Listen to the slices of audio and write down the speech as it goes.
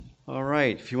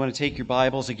right, if you want to take your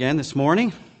Bibles again this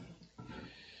morning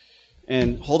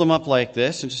and hold them up like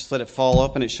this and just let it fall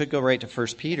open, it should go right to 1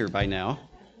 Peter by now.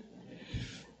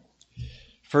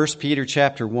 1 Peter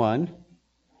chapter 1.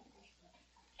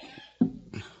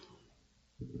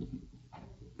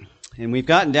 And we've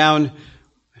gotten down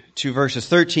to verses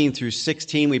 13 through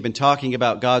 16. We've been talking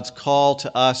about God's call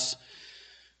to us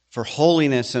for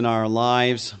holiness in our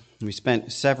lives. We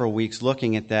spent several weeks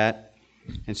looking at that.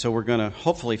 And so we're going to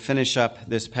hopefully finish up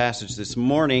this passage this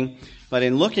morning. But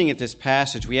in looking at this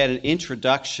passage, we had an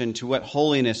introduction to what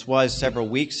holiness was several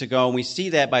weeks ago. And we see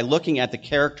that by looking at the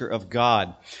character of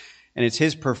God. And it's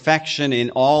His perfection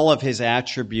in all of His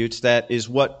attributes that is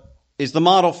what is the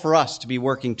model for us to be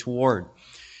working toward.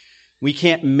 We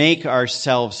can't make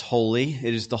ourselves holy.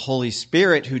 It is the Holy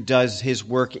Spirit who does His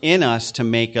work in us to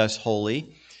make us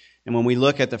holy. And when we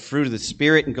look at the fruit of the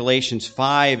Spirit in Galatians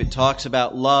 5, it talks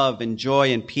about love and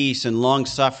joy and peace and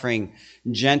long-suffering,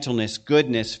 gentleness,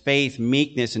 goodness, faith,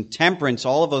 meekness, and temperance.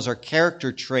 All of those are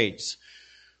character traits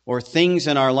or things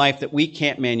in our life that we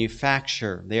can't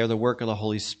manufacture. They are the work of the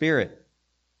Holy Spirit.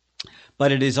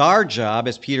 But it is our job,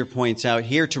 as Peter points out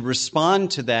here, to respond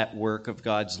to that work of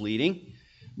God's leading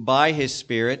by His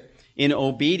Spirit in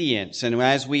obedience. And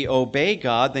as we obey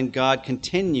God, then God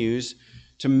continues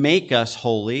to make us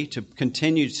holy,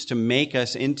 continues to make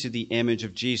us into the image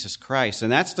of Jesus Christ.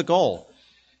 And that's the goal.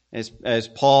 As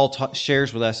Paul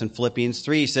shares with us in Philippians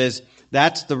 3, he says,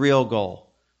 that's the real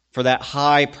goal for that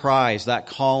high prize, that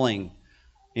calling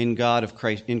in God of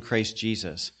Christ, in Christ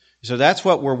Jesus. So that's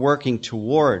what we're working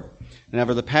toward. And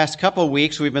over the past couple of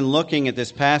weeks, we've been looking at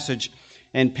this passage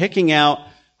and picking out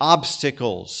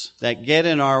obstacles that get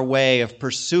in our way of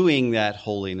pursuing that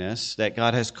holiness that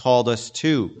God has called us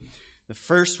to. The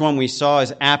first one we saw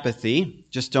is apathy.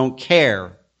 Just don't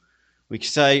care. We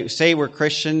say we're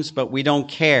Christians, but we don't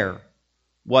care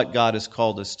what God has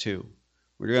called us to.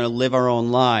 We're going to live our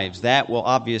own lives. That will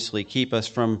obviously keep us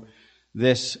from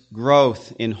this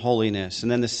growth in holiness.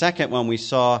 And then the second one we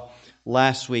saw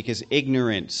last week is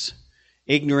ignorance.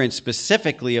 Ignorance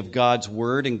specifically of God's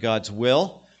word and God's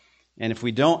will. And if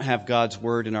we don't have God's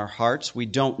word in our hearts, we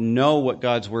don't know what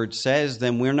God's word says,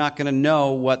 then we're not going to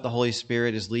know what the Holy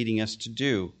Spirit is leading us to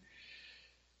do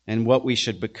and what we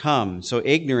should become. So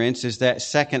ignorance is that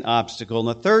second obstacle. And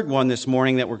the third one this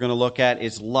morning that we're going to look at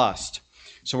is lust.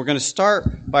 So we're going to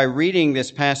start by reading this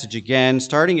passage again,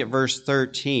 starting at verse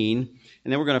 13,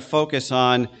 and then we're going to focus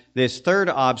on this third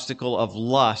obstacle of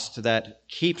lust that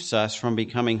keeps us from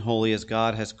becoming holy as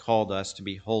God has called us to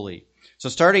be holy. So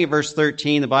starting at verse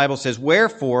 13, the Bible says,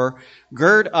 "Wherefore,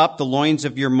 gird up the loins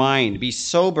of your mind, be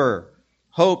sober,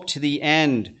 hope to the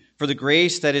end, for the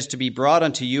grace that is to be brought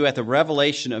unto you at the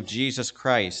revelation of Jesus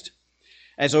Christ.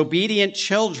 As obedient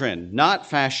children, not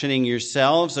fashioning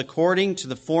yourselves according to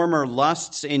the former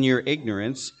lusts in your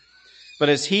ignorance, but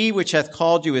as He which hath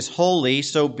called you is holy,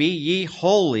 so be ye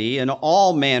holy in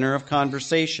all manner of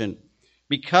conversation,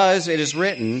 because it is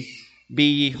written,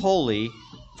 Be ye holy,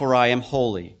 for I am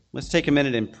holy." Let's take a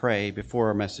minute and pray before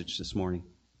our message this morning.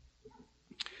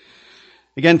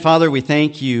 Again, Father, we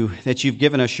thank you that you've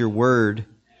given us your word.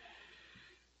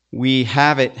 We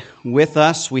have it with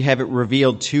us. We have it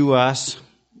revealed to us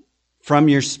from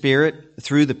your Spirit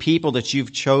through the people that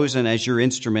you've chosen as your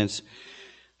instruments.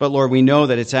 But Lord, we know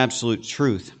that it's absolute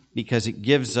truth because it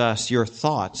gives us your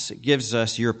thoughts. It gives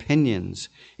us your opinions.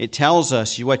 It tells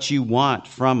us what you want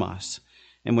from us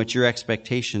and what your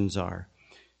expectations are.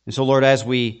 And so, Lord, as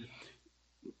we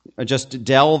just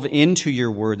delve into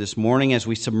your word this morning, as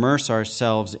we submerge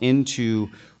ourselves into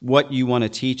what you want to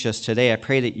teach us today, I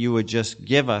pray that you would just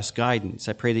give us guidance.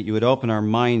 I pray that you would open our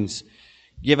minds,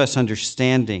 give us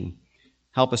understanding,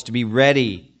 help us to be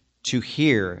ready to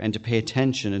hear and to pay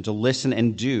attention and to listen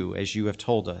and do as you have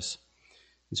told us.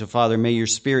 And so, Father, may your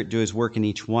Spirit do his work in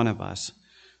each one of us.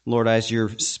 Lord, as your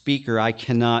speaker, I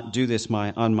cannot do this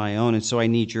on my own, and so I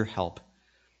need your help.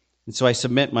 And so I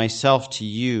submit myself to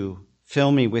you.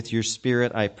 Fill me with your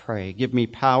Spirit, I pray. Give me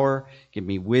power, give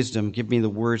me wisdom, give me the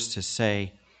words to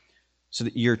say, so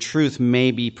that your truth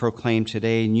may be proclaimed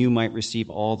today and you might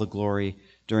receive all the glory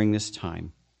during this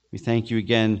time. We thank you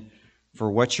again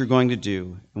for what you're going to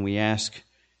do, and we ask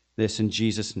this in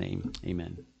Jesus' name.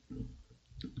 Amen.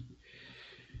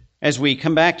 As we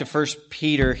come back to 1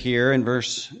 Peter here in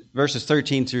verses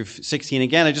 13 through 16,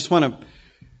 again, I just want to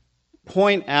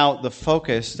point out the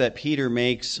focus that Peter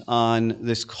makes on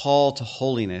this call to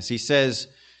holiness. He says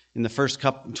in the first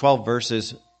 12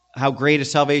 verses, how great a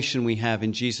salvation we have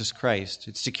in Jesus Christ.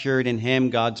 It's secured in Him.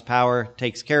 God's power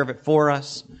takes care of it for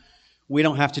us. We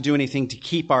don't have to do anything to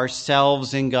keep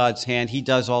ourselves in God's hand. He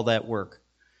does all that work.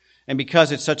 And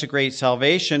because it's such a great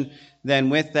salvation, then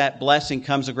with that blessing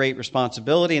comes a great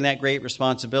responsibility, and that great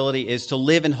responsibility is to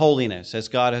live in holiness as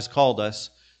God has called us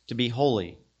to be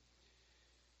holy.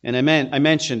 And I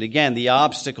mentioned, again, the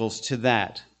obstacles to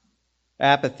that.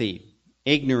 Apathy,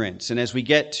 ignorance, and as we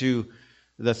get to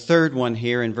the third one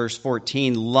here in verse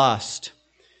 14, lust,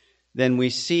 then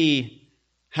we see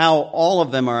how all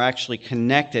of them are actually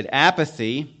connected.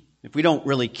 Apathy, if we don't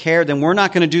really care, then we're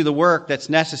not going to do the work that's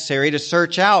necessary to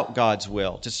search out God's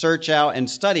will, to search out and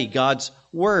study God's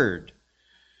word.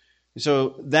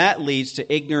 So that leads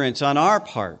to ignorance on our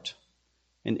part.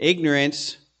 And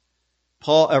ignorance,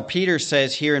 Peter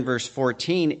says here in verse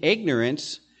 14,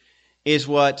 ignorance is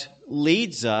what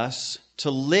leads us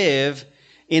to live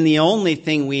in the only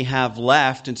thing we have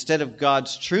left. Instead of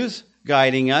God's truth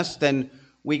guiding us, then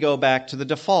we go back to the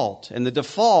default. And the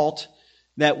default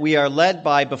that we are led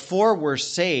by before we're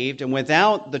saved and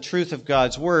without the truth of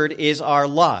God's word is our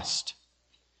lust.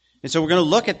 And so we're going to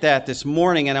look at that this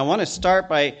morning, and I want to start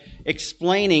by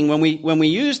explaining when we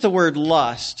use the word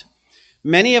lust,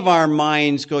 many of our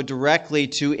minds go directly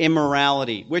to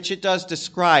immorality, which it does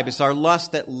describe. It's our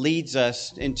lust that leads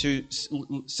us into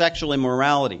sexual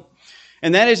immorality.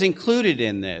 And that is included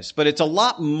in this, but it's a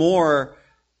lot more,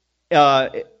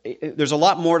 there's a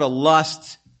lot more to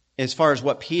lust as far as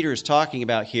what Peter is talking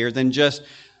about here than just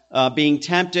being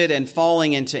tempted and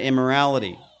falling into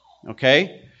immorality.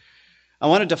 Okay? I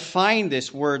want to define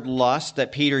this word lust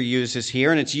that Peter uses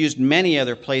here, and it's used many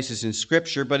other places in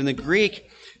Scripture, but in the Greek,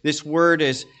 this word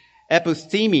is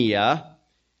epithemia,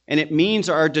 and it means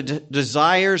our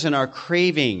desires and our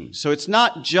cravings. So it's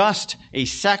not just a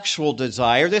sexual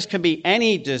desire. This can be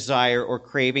any desire or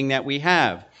craving that we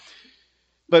have.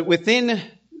 But within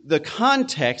the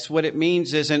context, what it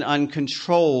means is an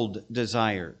uncontrolled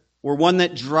desire, or one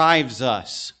that drives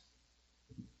us.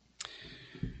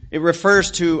 It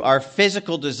refers to our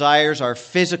physical desires, our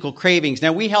physical cravings.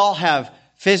 Now, we all have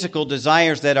physical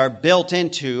desires that are built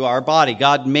into our body.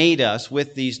 God made us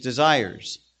with these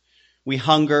desires. We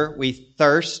hunger, we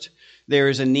thirst. There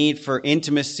is a need for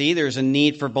intimacy. There's a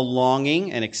need for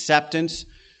belonging and acceptance.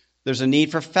 There's a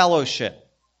need for fellowship.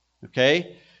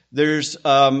 Okay? There's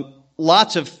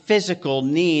lots of physical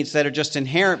needs that are just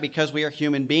inherent because we are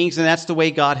human beings, and that's the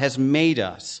way God has made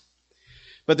us.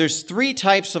 But there's three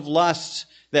types of lusts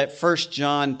that 1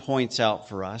 John points out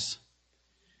for us.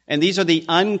 And these are the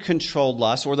uncontrolled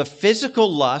lusts, or the physical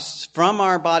lusts from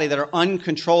our body that are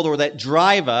uncontrolled or that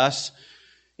drive us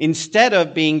instead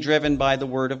of being driven by the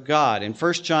Word of God. In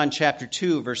 1 John chapter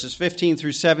 2, verses 15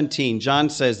 through 17, John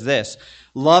says this,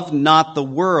 "Love not the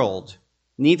world,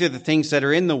 neither the things that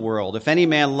are in the world. If any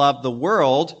man love the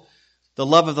world, the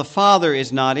love of the Father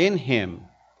is not in him.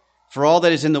 For all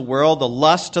that is in the world, the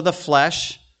lust of the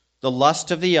flesh, the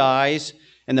lust of the eyes,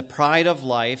 and the pride of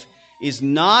life is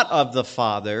not of the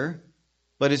Father,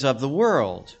 but is of the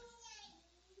world."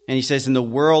 And he says, "And the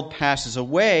world passes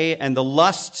away, and the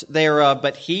lusts thereof,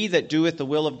 but he that doeth the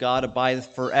will of God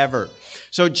abideth forever."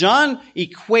 So John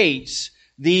equates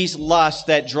these lusts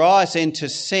that draw us into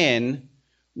sin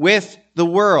with the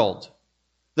world,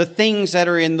 the things that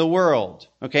are in the world.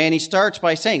 Okay, and he starts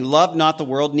by saying, "Love not the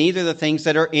world, neither the things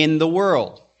that are in the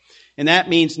world." And that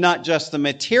means not just the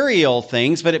material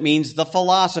things, but it means the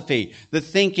philosophy, the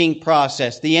thinking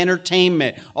process, the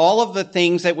entertainment, all of the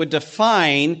things that would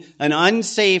define an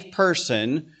unsaved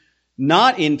person,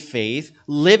 not in faith,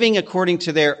 living according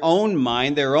to their own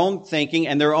mind, their own thinking,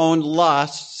 and their own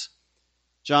lusts.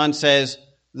 John says,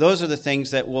 those are the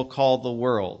things that we'll call the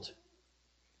world.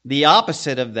 The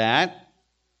opposite of that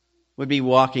would be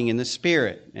walking in the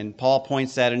Spirit. And Paul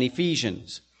points that in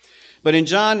Ephesians. But in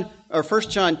 1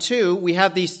 John 2, we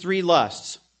have these three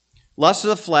lusts. Lust of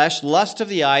the flesh, lust of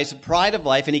the eyes, pride of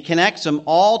life, and he connects them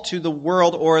all to the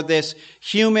world or this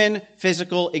human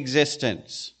physical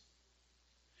existence.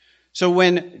 So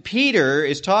when Peter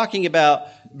is talking about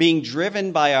being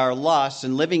driven by our lusts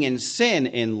and living in sin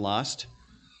in lust,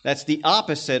 that's the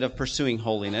opposite of pursuing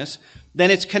holiness,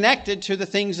 then it's connected to the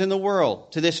things in the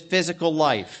world, to this physical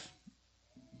life.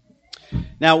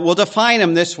 Now, we'll define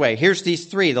them this way. Here's these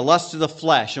three, the lust of the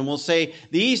flesh. And we'll say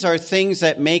these are things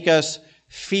that make us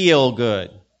feel good.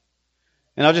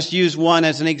 And I'll just use one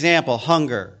as an example,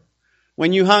 hunger.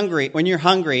 When you're hungry,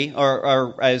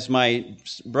 or as my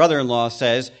brother-in-law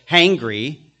says,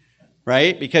 hangry,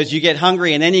 right? Because you get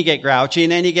hungry and then you get grouchy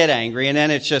and then you get angry and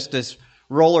then it's just this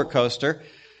roller coaster.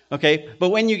 Okay? But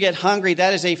when you get hungry,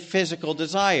 that is a physical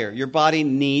desire. Your body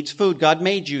needs food. God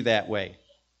made you that way.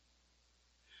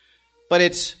 But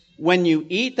it's when you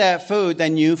eat that food,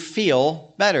 then you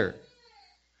feel better.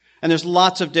 And there's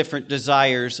lots of different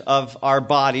desires of our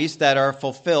bodies that are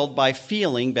fulfilled by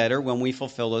feeling better when we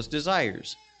fulfill those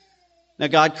desires. Now,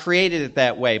 God created it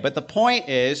that way. But the point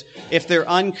is, if they're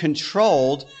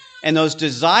uncontrolled and those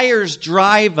desires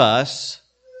drive us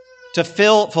to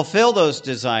fulfill those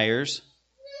desires,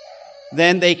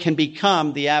 then they can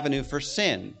become the avenue for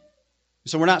sin.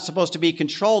 So we're not supposed to be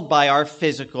controlled by our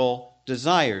physical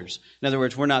desires. In other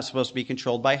words, we're not supposed to be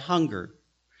controlled by hunger.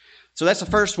 So that's the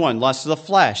first one, lust of the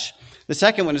flesh. The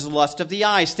second one is the lust of the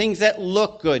eyes, things that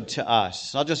look good to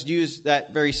us. I'll just use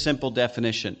that very simple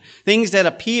definition. Things that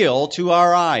appeal to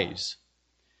our eyes.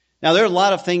 Now, there are a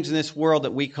lot of things in this world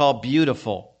that we call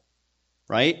beautiful,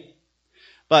 right?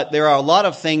 But there are a lot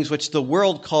of things which the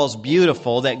world calls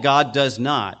beautiful that God does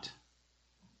not.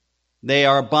 They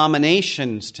are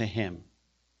abominations to Him.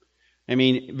 I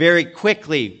mean, very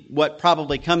quickly, what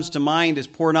probably comes to mind is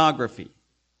pornography.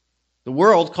 The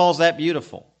world calls that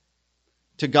beautiful.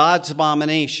 To God's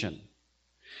abomination.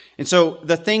 And so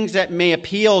the things that may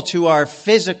appeal to our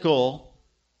physical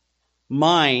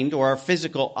mind or our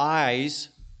physical eyes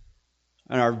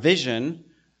and our vision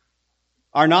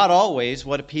are not always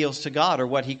what appeals to God or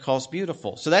what He calls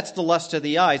beautiful. So that's the lust of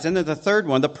the eyes. And then the third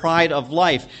one, the pride of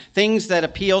life. Things that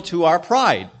appeal to our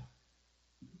pride.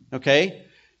 Okay?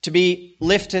 To be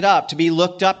lifted up, to be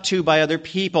looked up to by other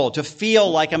people, to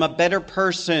feel like I'm a better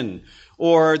person,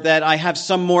 or that I have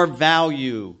some more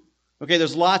value. Okay,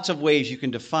 there's lots of ways you can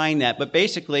define that, but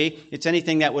basically, it's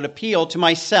anything that would appeal to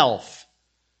myself.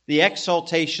 The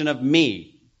exaltation of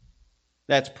me.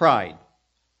 That's pride.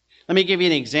 Let me give you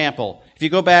an example. If you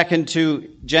go back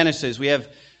into Genesis, we have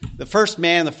the first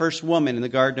man and the first woman in the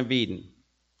Garden of Eden.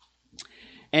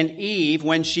 And Eve,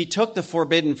 when she took the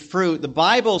forbidden fruit, the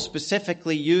Bible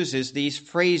specifically uses these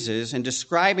phrases in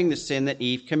describing the sin that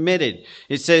Eve committed.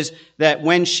 It says that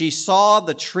when she saw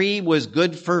the tree was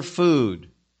good for food,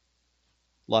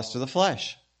 lust of the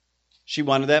flesh. She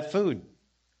wanted that food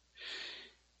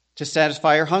to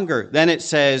satisfy her hunger. Then it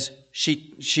says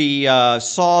she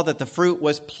saw that the fruit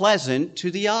was pleasant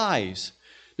to the eyes.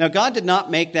 Now, God did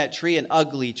not make that tree an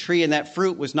ugly tree, and that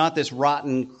fruit was not this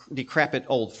rotten, decrepit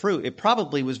old fruit. It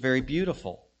probably was very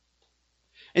beautiful.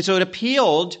 And so it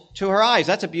appealed to her eyes.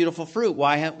 That's a beautiful fruit.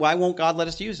 Why won't God let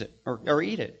us use it or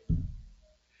eat it?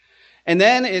 And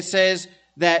then it says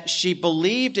that she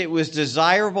believed it was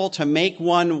desirable to make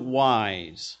one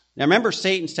wise. Now, remember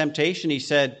Satan's temptation? He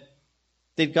said,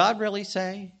 did God really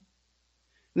say? And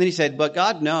then he said, but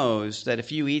God knows that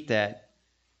if you eat that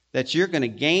you're going to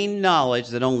gain knowledge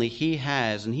that only He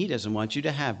has, and He doesn't want you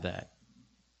to have that.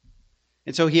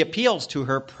 And so he appeals to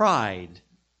her pride.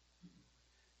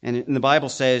 And the Bible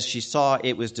says she saw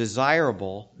it was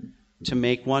desirable to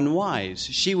make one wise.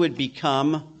 She would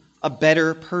become a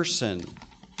better person,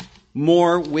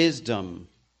 more wisdom.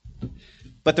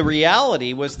 But the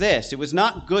reality was this: it was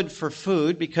not good for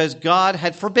food because God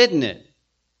had forbidden it.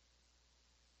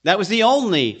 That was the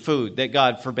only food that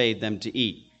God forbade them to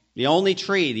eat. The only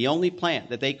tree, the only plant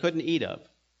that they couldn't eat of.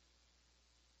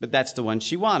 But that's the one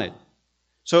she wanted.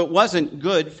 So it wasn't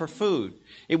good for food.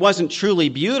 It wasn't truly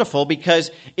beautiful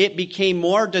because it became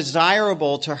more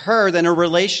desirable to her than a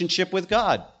relationship with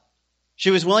God. She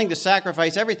was willing to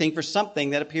sacrifice everything for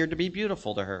something that appeared to be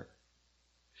beautiful to her.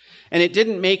 And it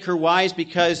didn't make her wise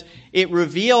because it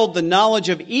revealed the knowledge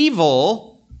of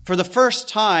evil for the first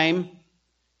time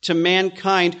to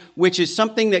mankind, which is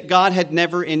something that God had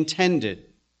never intended.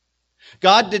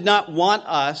 God did not want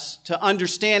us to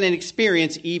understand and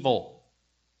experience evil.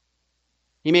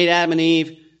 He made Adam and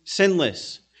Eve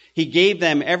sinless. He gave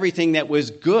them everything that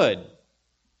was good.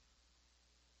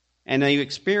 And they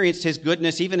experienced His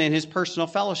goodness even in His personal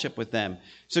fellowship with them.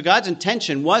 So God's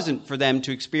intention wasn't for them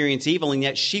to experience evil, and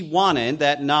yet she wanted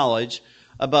that knowledge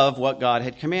above what God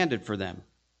had commanded for them.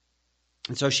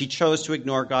 And so she chose to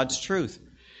ignore God's truth.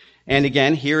 And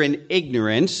again, here in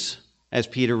ignorance, as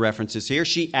Peter references here,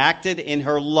 she acted in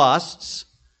her lusts,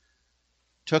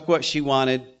 took what she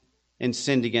wanted, and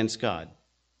sinned against God.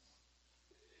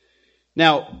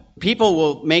 Now, people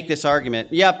will make this argument,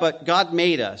 yeah, but God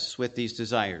made us with these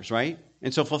desires, right?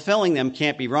 And so fulfilling them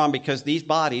can't be wrong because these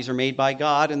bodies are made by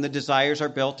God and the desires are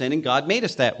built in and God made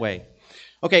us that way.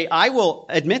 Okay, I will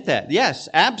admit that. Yes,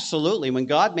 absolutely. When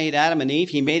God made Adam and Eve,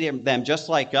 He made them just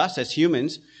like us as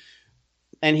humans.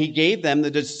 And He gave them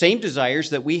the same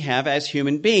desires that we have as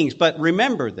human beings. But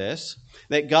remember this,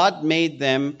 that God made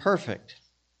them perfect.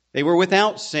 They were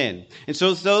without sin. And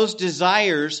so those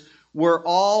desires were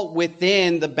all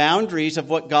within the boundaries of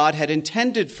what God had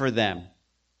intended for them.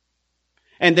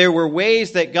 And there were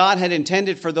ways that God had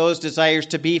intended for those desires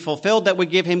to be fulfilled that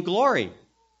would give Him glory.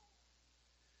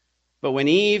 But when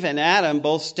Eve and Adam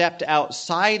both stepped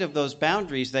outside of those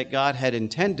boundaries that God had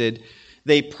intended,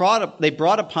 they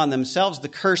brought upon themselves the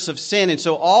curse of sin. And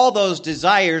so all those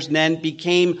desires then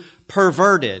became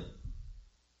perverted.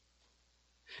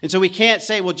 And so we can't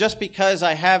say, well, just because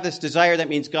I have this desire, that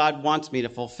means God wants me to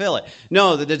fulfill it.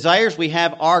 No, the desires we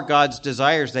have are God's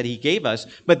desires that he gave us,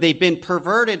 but they've been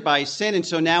perverted by sin. And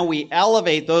so now we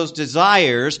elevate those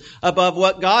desires above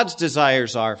what God's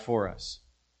desires are for us.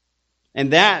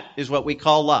 And that is what we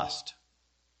call lust.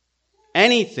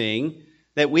 Anything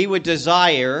that we would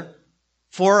desire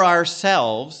for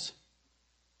ourselves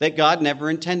that God never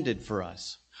intended for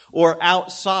us, or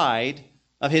outside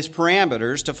of his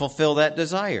parameters to fulfill that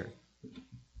desire.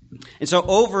 And so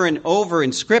over and over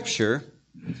in Scripture,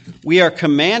 we are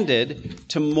commanded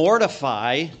to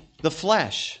mortify the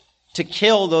flesh, to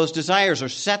kill those desires or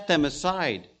set them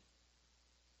aside.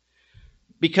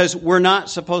 Because we're not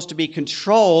supposed to be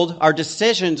controlled, our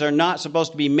decisions are not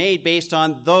supposed to be made based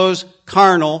on those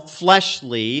carnal,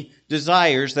 fleshly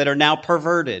desires that are now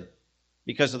perverted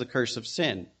because of the curse of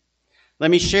sin.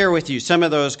 Let me share with you some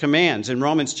of those commands. In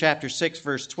Romans chapter 6,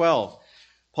 verse 12,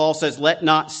 Paul says, "Let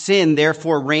not sin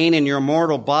therefore reign in your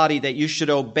mortal body, that you should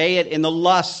obey it in the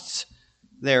lusts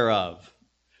thereof."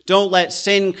 Don't let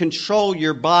sin control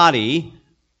your body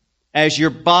as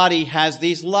your body has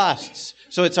these lusts.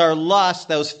 So it's our lusts,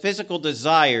 those physical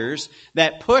desires,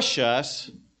 that push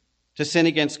us to sin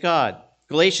against God.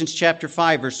 Galatians chapter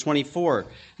 5, verse 24,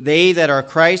 "They that are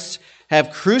Christ's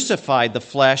have crucified the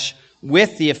flesh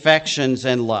with the affections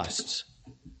and lusts."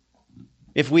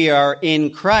 If we are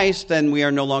in Christ, then we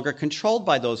are no longer controlled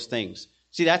by those things.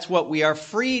 See, that's what we are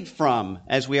freed from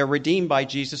as we are redeemed by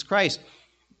Jesus Christ,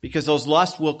 because those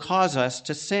lusts will cause us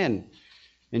to sin.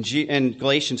 And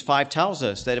Galatians 5 tells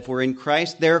us that if we're in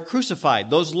Christ, they're crucified.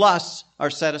 Those lusts are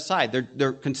set aside.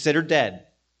 They're considered dead.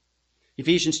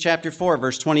 Ephesians chapter 4,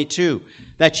 verse 22,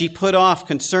 "That ye put off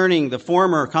concerning the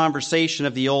former conversation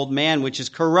of the old man, which is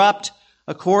corrupt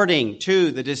according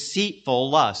to the deceitful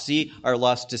lust." See, our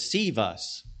lusts deceive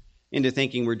us into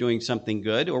thinking we're doing something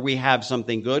good or we have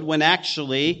something good, when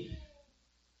actually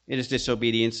it is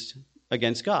disobedience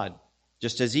against God,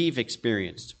 just as Eve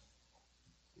experienced.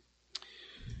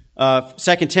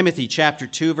 2 Timothy chapter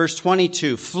 2, verse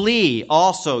 22, "Flee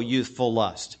also youthful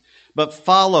lust, but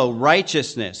follow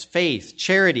righteousness, faith,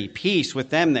 charity, peace with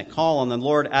them that call on the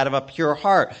Lord out of a pure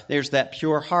heart." There's that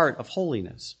pure heart of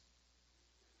holiness.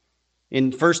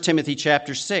 In 1 Timothy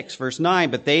chapter 6, verse 9,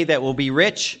 "But they that will be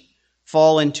rich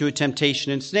fall into a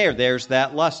temptation and snare." There's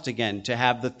that lust again, to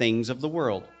have the things of the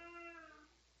world.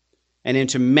 "And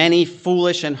into many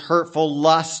foolish and hurtful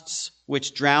lusts,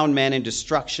 which drown men in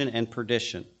destruction and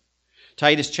perdition."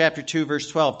 Titus chapter 2, verse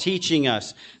 12, teaching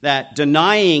us that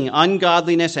denying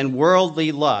ungodliness and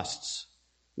worldly lusts,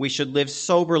 we should live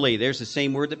soberly. There's the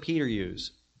same word that Peter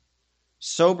used.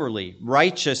 Soberly,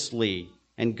 righteously,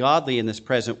 and godly in this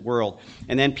present world.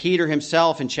 And then Peter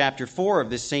himself in chapter 4 of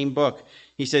this same book,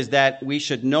 he says that we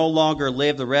should no longer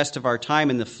live the rest of our time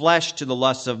in the flesh to the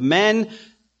lusts of men,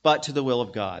 but to the will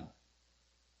of God.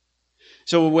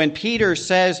 So when Peter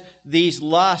says these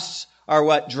lusts are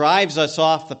what drives us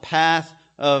off the path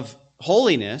of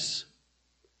holiness,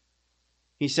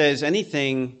 he says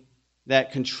anything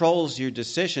that controls your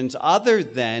decisions other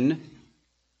than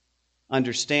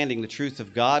understanding the truth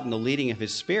of God and the leading of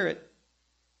his Spirit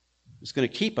is going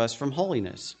to keep us from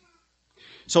holiness.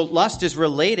 So lust is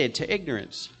related to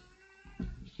ignorance.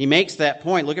 He makes that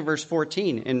point. Look at verse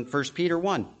 14 in 1 Peter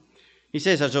 1. He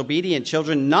says, "As obedient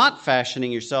children, not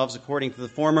fashioning yourselves according to the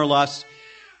former lusts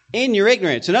in your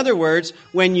ignorance." In other words,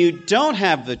 when you don't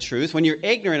have the truth, when you're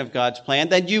ignorant of God's plan,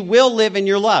 then you will live in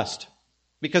your lust,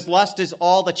 because lust is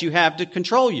all that you have to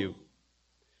control you.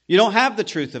 You don't have the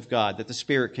truth of God that the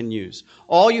Spirit can use.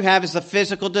 All you have is the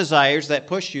physical desires that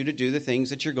push you to do the things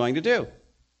that you're going to do.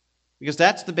 Because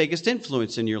that's the biggest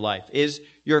influence in your life, is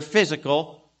your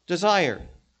physical desire.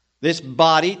 This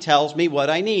body tells me what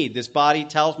I need. This body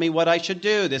tells me what I should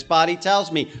do. This body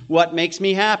tells me what makes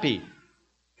me happy.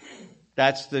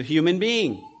 That's the human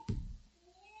being.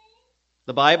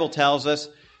 The Bible tells us,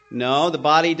 no, the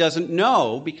body doesn't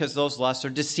know, because those lusts are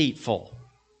deceitful.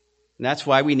 And that's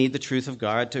why we need the truth of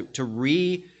God to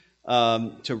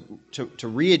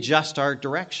readjust our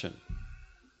direction.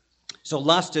 So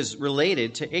lust is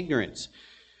related to ignorance.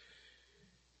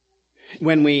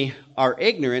 When we are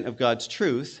ignorant of God's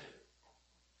truth,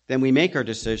 then we make our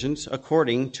decisions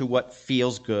according to what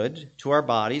feels good to our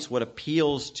bodies, what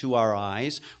appeals to our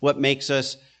eyes, what makes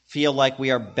us feel like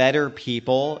we are better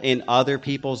people in other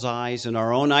people's eyes, in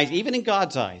our own eyes, even in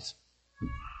God's eyes.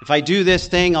 If I do this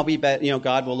thing, I'll be better.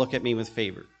 God will look at me with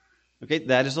favor. Okay,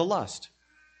 that is a lust.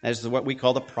 That is what we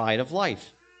call the pride of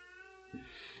life.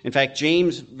 In fact,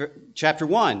 James chapter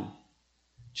 1,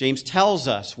 James tells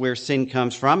us where sin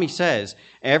comes from. He says,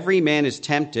 every man is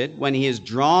tempted when he is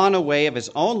drawn away of his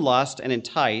own lust and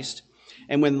enticed.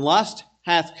 And when lust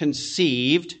hath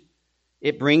conceived,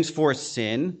 it brings forth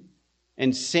sin.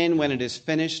 And sin, when it is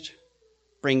finished,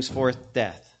 brings forth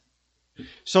death.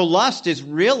 So lust is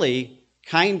really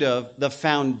kind of the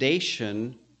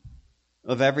foundation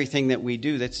of everything that we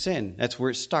do that's sin. That's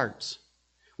where it starts.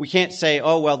 We can't say,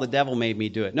 oh, well, the devil made me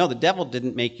do it. No, the devil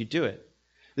didn't make you do it.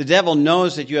 The devil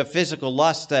knows that you have physical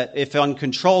lust that, if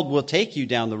uncontrolled, will take you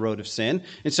down the road of sin.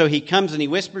 And so he comes and he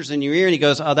whispers in your ear and he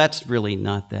goes, oh, that's really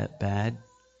not that bad.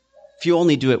 If you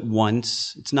only do it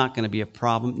once, it's not going to be a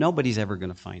problem. Nobody's ever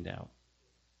going to find out.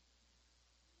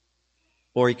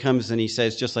 Or he comes and he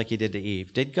says, just like he did to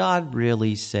Eve, did God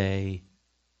really say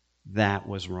that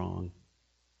was wrong?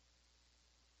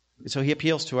 And so he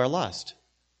appeals to our lust.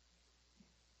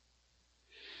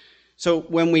 So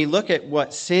when we look at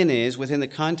what sin is within the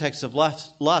context of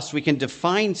lust, we can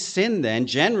define sin then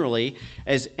generally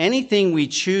as anything we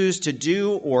choose to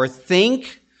do or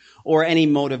think, or any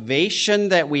motivation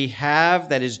that we have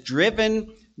that is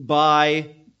driven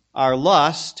by our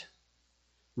lust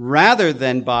rather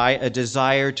than by a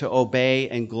desire to obey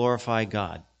and glorify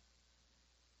God.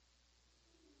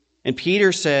 And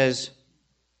Peter says,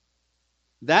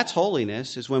 that's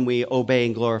holiness, is when we obey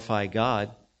and glorify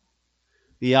God.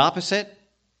 The opposite,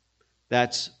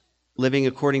 that's living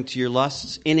according to your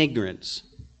lusts in ignorance.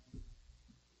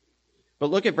 But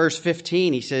look at verse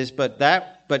 15. He says, but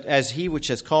as he which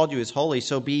has called you is holy,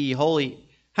 so be ye holy.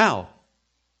 How?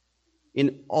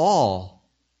 In all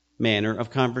manner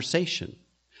of conversation.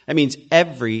 That means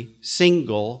every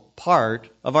single part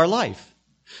of our life.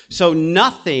 So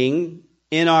nothing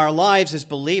in our lives as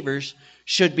believers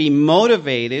should be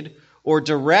motivated or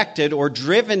directed or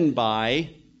driven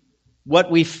by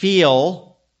what we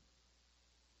feel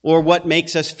or what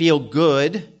makes us feel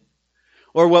good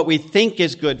or what we think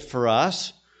is good for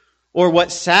us or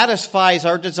what satisfies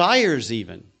our desires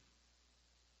even.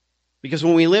 Because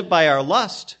when we live by our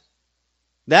lust,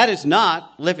 that is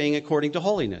not living according to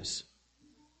holiness.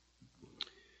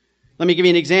 Let me give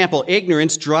you an example.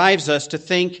 Ignorance drives us to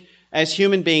think as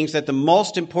human beings that the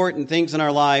most important things in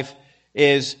our life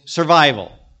is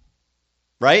survival.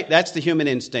 Right? That's the human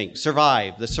instinct.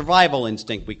 Survive. The survival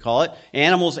instinct, we call it.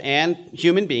 Animals and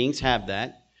human beings have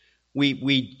that.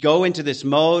 We go into this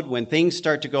mode when things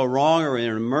start to go wrong or in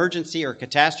an emergency or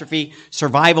catastrophe,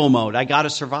 survival mode. I got to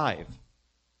survive.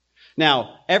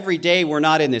 Now, every day we're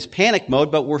not in this panic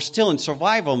mode, but we're still in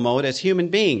survival mode as human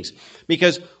beings.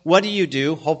 Because what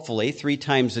do, hopefully, 3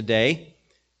 times a day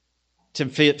to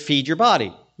feed your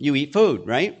body? You eat food,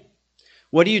 right?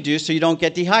 What do you do so you don't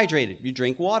get dehydrated? You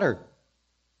drink water.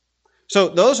 So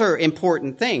those are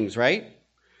important things, right?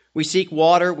 We seek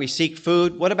water, we seek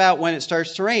food. What about when it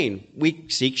starts to rain? We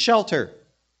seek shelter.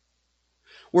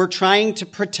 We're trying to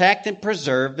protect and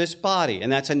preserve this body,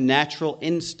 and that's a natural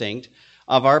instinct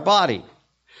of our body.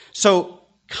 So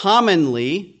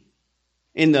commonly,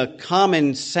 in the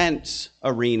common sense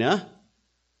arena,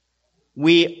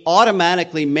 we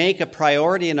automatically make a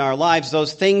priority in our lives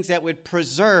those things that would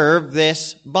preserve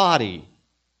this body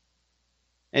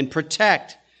and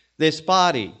protect this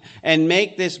body and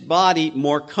make this body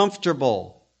more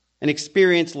comfortable and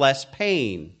experience less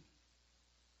pain.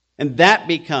 And that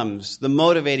becomes the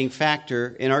motivating factor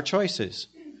in our choices.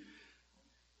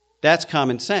 That's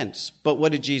common sense. But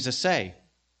what did Jesus say?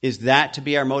 Is that to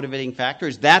be our motivating factor?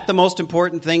 Is that the most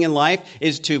important thing in life?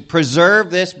 Is to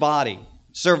preserve this body,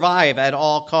 survive at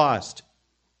all cost.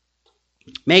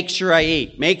 Make sure I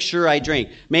eat, make sure I drink,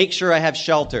 make sure I have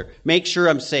shelter, make sure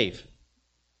I'm safe.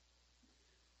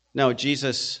 No,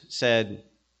 Jesus said,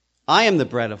 I am the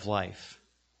bread of life.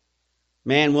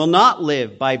 Man will not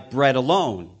live by bread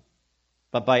alone,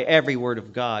 but by every word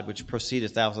of God which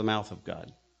proceedeth out of the mouth of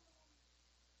God.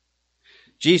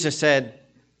 Jesus said,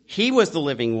 He was the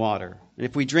living water, and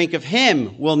if we drink of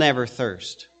Him, we'll never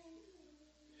thirst.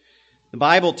 The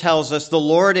Bible tells us the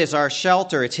Lord is our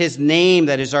shelter. It's His name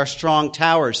that is our strong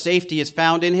tower. Safety is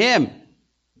found in Him,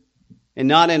 and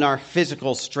not in our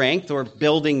physical strength or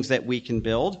buildings that we can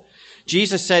build.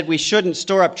 Jesus said we shouldn't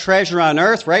store up treasure on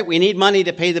earth, right? We need money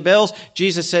to pay the bills.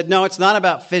 Jesus said, no, it's not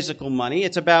about physical money.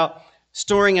 It's about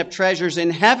storing up treasures in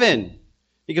heaven.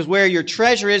 Because where your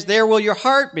treasure is, there will your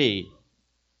heart be.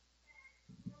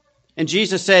 And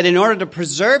Jesus said, in order to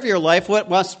preserve your life, what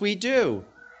must we do?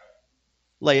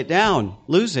 Lay it down.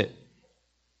 Lose it.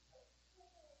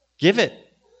 Give it.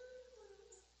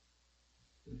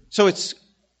 So it's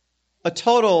a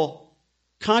total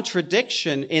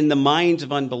contradiction in the minds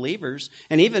of unbelievers,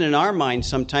 and even in our minds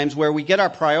sometimes, where we get our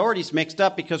priorities mixed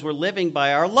up because we're living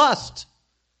by our lust,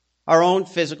 our own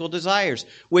physical desires,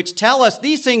 which tell us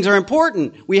these things are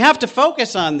important. We have to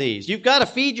focus on these. You've got to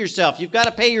feed yourself. You've got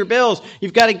to pay your bills.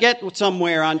 You've got to get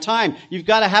somewhere on time. You've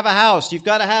got to have a house. You've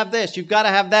got to have this. You've got to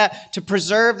have that to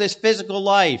preserve this physical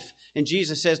life. And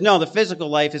Jesus says, no, the physical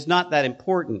life is not that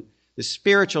important. The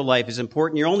spiritual life is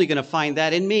important. You're only going to find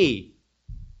that in me.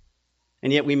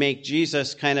 And yet we make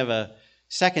Jesus kind of a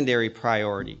secondary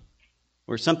priority,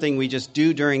 or something we just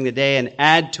do during the day and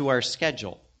add to our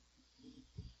schedule.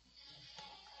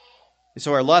 And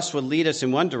so our lust would lead us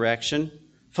in one direction,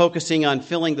 focusing on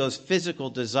filling those physical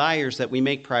desires that we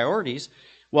make priorities,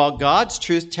 while God's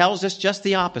truth tells us just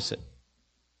the opposite.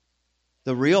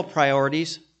 The real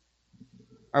priorities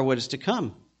are what is to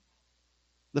come.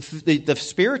 The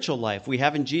spiritual life we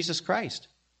have in Jesus Christ.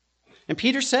 And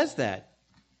Peter says that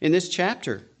in this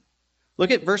chapter.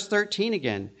 Look at verse 13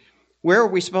 again. Where are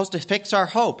we supposed to fix our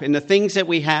hope? In the things that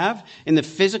we have? In the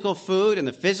physical food, in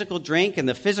the physical drink, in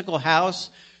the physical house,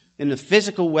 in the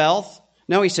physical wealth?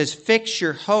 No, he says, fix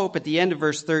your hope at the end of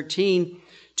verse 13,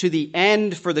 to the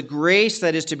end for the grace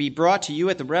that is to be brought to you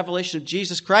at the revelation of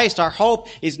Jesus Christ. Our hope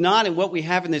is not in what we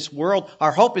have in this world.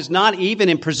 Our hope is not even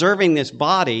in preserving this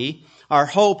body. Our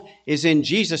hope is in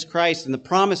Jesus Christ and the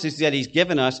promises that he's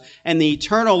given us and the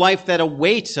eternal life that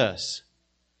awaits us.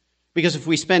 Because if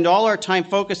we spend all our time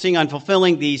focusing on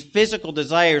fulfilling these physical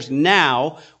desires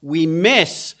now, we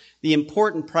miss the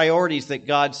important priorities that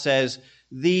God says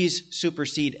these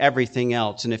supersede everything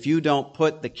else. And if you don't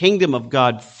put the kingdom of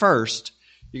God first,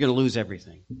 you're going to lose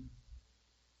everything.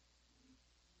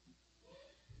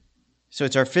 So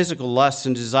it's our physical lusts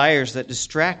and desires that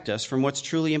distract us from what's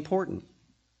truly important.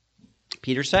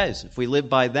 Peter says, if we live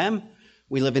by them,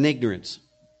 we live in ignorance.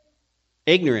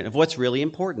 Ignorant of what's really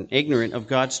important. Ignorant of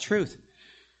God's truth.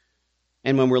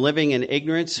 And when we're living in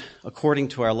ignorance, according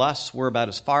to our lusts, we're about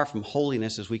as far from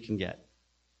holiness as we can get.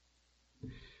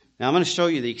 Now I'm going to show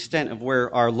you the extent of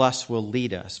where our lusts will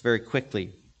lead us very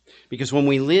quickly. Because when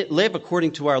we live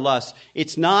according to our lusts,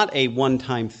 it's not a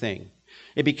one-time thing.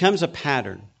 It becomes a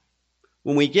pattern.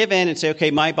 When we give in and say,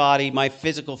 okay, my body, my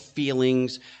physical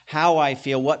feelings, how I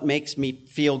feel, what makes me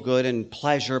feel good and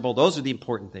pleasurable, those are the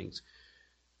important things.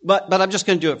 But I'm just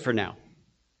going to do it for now.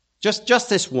 Just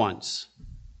this once.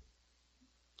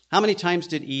 How many times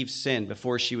did Eve sin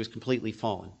before she was completely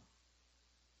fallen?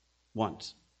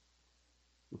 Once.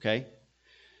 Okay?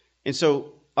 And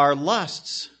so our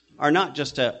lusts are not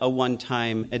just a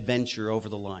one-time adventure over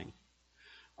the line.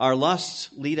 Our lusts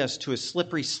lead us to a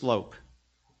slippery slope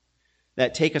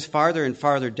that take us farther and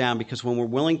farther down, because when we're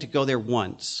willing to go there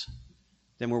once,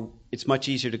 then it's much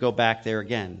easier to go back there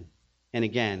again and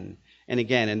again and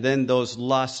again. And then those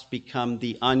lusts become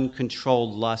the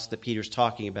uncontrolled lusts that Peter's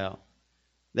talking about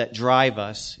that drive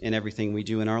us in everything we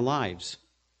do in our lives.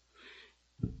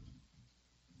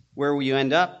 Where will you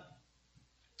end up?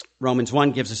 Romans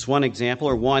 1 gives us one example,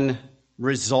 or one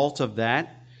result of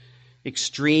that.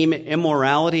 Extreme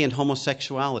immorality and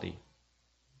homosexuality.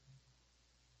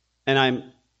 And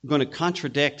I'm going to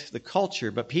contradict the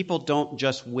culture, but people don't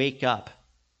just wake up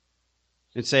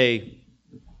and say,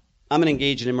 I'm going to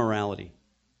engage in immorality.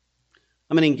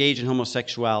 I'm going to engage in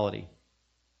homosexuality.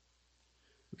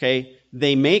 Okay?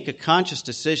 They make a conscious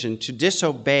decision to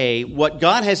disobey what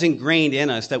God has ingrained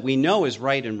in us that we know is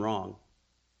right and wrong.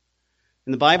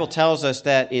 And the Bible tells us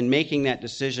that in making that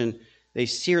decision, they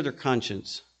sear their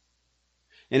conscience.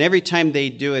 And every time they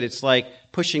do it, it's like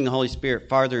pushing the Holy Spirit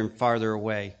farther and farther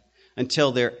away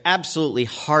until they're absolutely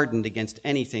hardened against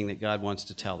anything that God wants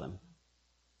to tell them.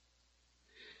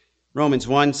 Romans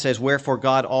 1 says, wherefore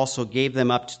God also gave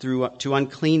them up to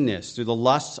uncleanness through the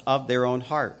lusts of their own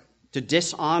heart, to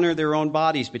dishonor their own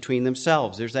bodies between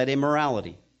themselves. There's that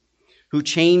immorality. Who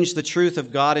changed the truth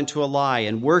of God into a lie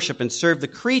and worship and serve the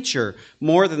creature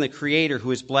more than the Creator,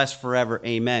 who is blessed forever.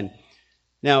 Amen.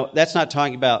 Now, that's not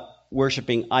talking about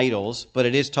worshiping idols, but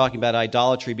it is talking about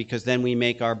idolatry, because then we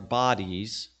make our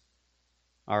bodies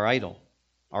our idol,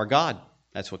 our God.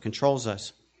 That's what controls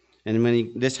us. And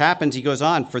when this happens, he goes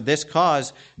on, for this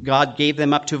cause God gave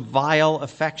them up to vile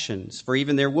affections. For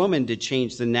even their woman did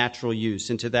change the natural use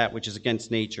into that which is against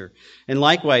nature. And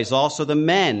likewise also the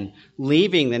men,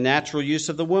 leaving the natural use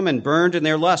of the woman, burned in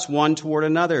their lust one toward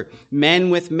another. Men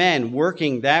with men,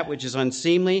 working that which is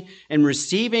unseemly, and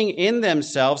receiving in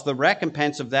themselves the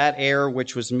recompense of that error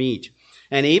which was meet.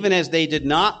 And even as they did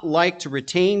not like to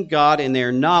retain God in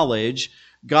their knowledge,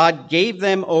 God gave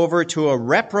them over to a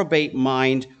reprobate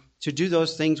mind to do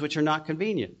those things which are not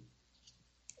convenient.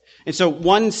 And so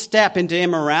one step into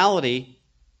immorality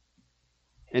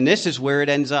And this is where it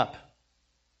ends up.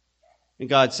 And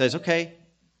God says, okay,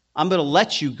 I'm going to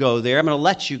let you go there. I'm going to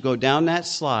let you go down that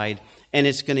slide, and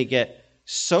it's going to get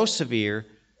so severe,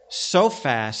 so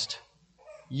fast,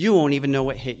 you won't even know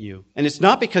what hit you. And it's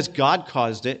not because God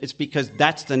caused it. It's because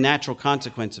that's the natural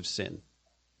consequence of sin.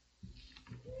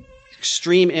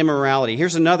 Extreme immorality.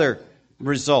 Here's another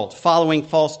result. Following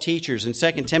false teachers. In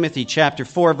 2 Timothy chapter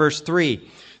 4, verse 3,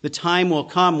 the time will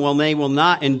come when they will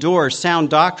not endure sound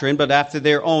doctrine, but after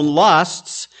their own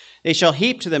lusts, they shall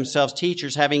heap to themselves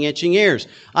teachers having itching ears.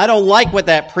 I don't like what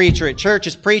that preacher at church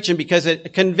is preaching because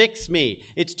it convicts me.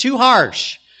 It's too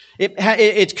harsh.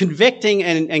 It's convicting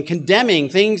and condemning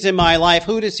things in my life.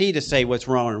 Who is he to say what's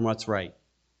wrong and what's right?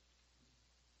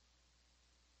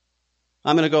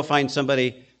 I'm going to go find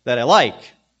somebody that I like,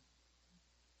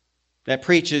 that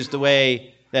preaches the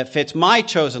way that fits my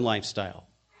chosen lifestyle.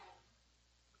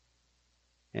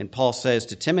 And Paul says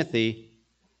to Timothy,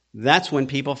 that's when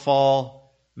people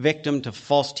fall victim to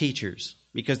false teachers,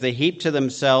 because they heap to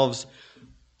themselves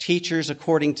teachers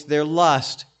according to their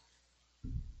lust.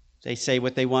 They say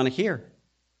what they want to hear.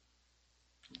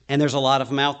 And there's a lot of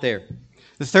them out there.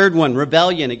 The third one,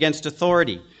 rebellion against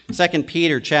authority. 2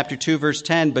 Peter chapter 2, verse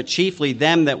 10, but chiefly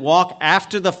them that walk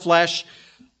after the flesh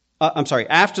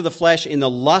in the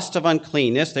lust of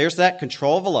uncleanness. There's that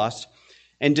control of the lust.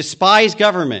 And despise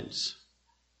governments.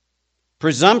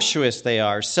 Presumptuous they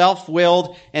are,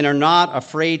 self-willed, and are not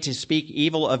afraid to speak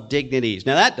evil of dignities.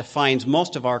 Now that defines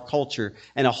most of our culture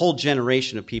and a whole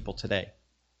generation of people today.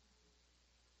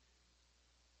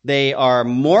 They are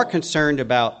more concerned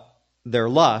about their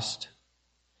lust,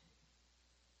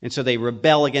 and so they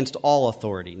rebel against all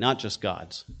authority, not just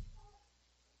God's.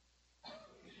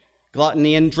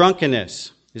 Gluttony and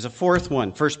drunkenness is a fourth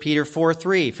one. 1 Peter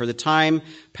 4:3, for the time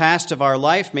past of our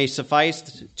life may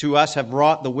suffice to us have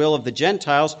wrought the will of the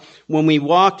Gentiles when we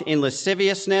walked in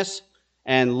lasciviousness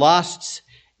and lusts,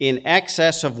 in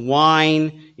excess of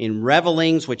wine, in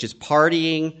revelings, which is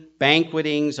partying,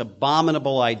 banquetings,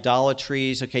 abominable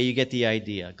idolatries. Okay, you get the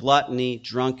idea. Gluttony,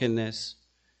 drunkenness,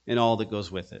 and all that goes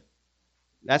with it.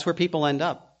 That's where people end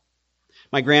up.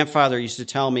 My grandfather used to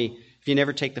tell me, if you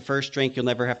never take the first drink, you'll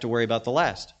never have to worry about the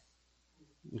last.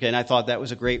 Okay, and I thought that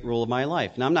was a great rule of my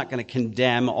life. Now, I'm not going to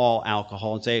condemn all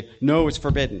alcohol and say, no, it's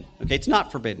forbidden. Okay, it's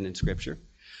not forbidden in Scripture,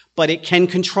 but it can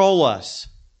control us.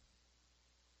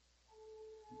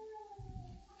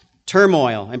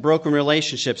 Turmoil and broken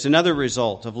relationships, another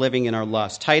result of living in our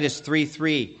lust. Titus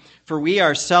 3:3, for we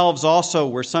ourselves also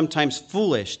were sometimes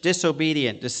foolish,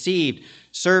 disobedient, deceived,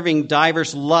 serving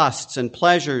divers lusts and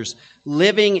pleasures,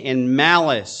 living in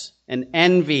malice and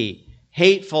envy,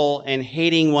 hateful and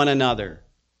hating one another.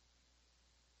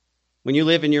 When you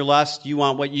live in your lust, you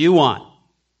want what you want.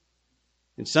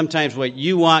 And sometimes what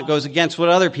you want goes against what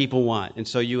other people want, and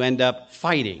so you end up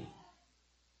fighting.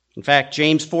 In fact,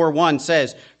 James 4:1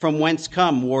 says, from whence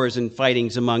come wars and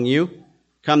fightings among you?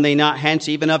 Come they not hence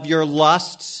even of your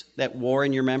lusts that war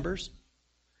in your members?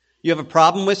 You have a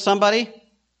problem with somebody?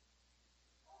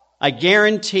 I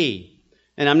guarantee,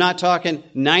 and I'm not talking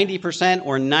 90%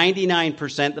 or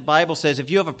 99%, the Bible says if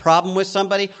you have a problem with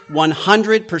somebody,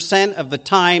 100% of the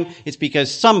time it's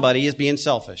because somebody is being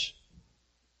selfish.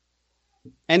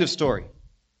 End of story.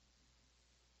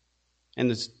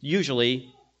 And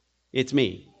usually it's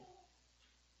me.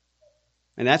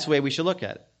 And that's the way we should look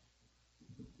at it.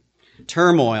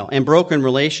 Turmoil and broken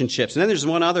relationships. And then there's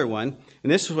one other one,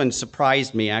 and this one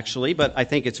surprised me actually, but I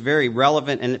think it's very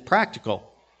relevant and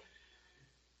practical.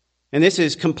 And this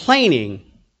is complaining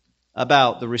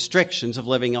about the restrictions of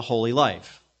living a holy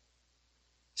life.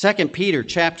 2 Peter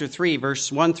chapter 3,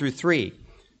 verse 1 through 3.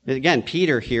 Again,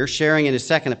 Peter here, sharing in his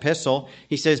second epistle,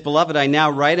 he says, beloved, I now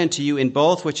write unto you in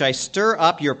both which I stir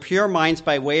up your pure minds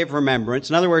by way of remembrance.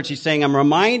 In other words, he's saying, I'm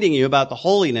reminding you about the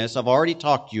holiness I've already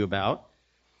talked to you about,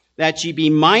 that ye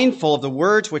be mindful of the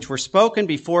words which were spoken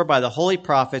before by the holy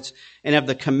prophets, and of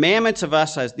the commandments of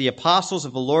us as the apostles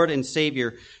of the Lord and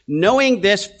Savior, knowing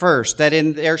this first, that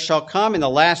there shall come in the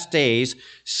last days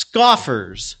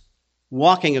scoffers,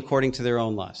 walking according to their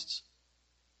own lusts.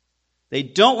 They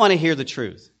don't want to hear the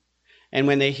truth. And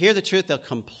when they hear the truth, they'll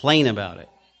complain about it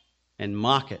and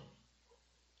mock it.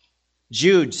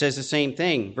 Jude says the same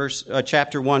thing,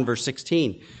 chapter 1, verse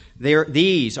 16.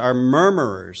 These are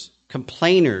murmurers,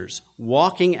 complainers,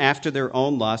 walking after their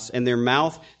own lusts, and their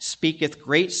mouth speaketh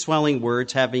great swelling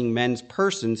words, having men's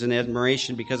persons in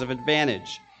admiration because of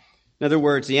advantage. In other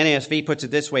words, the NASV puts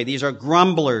it this way. These are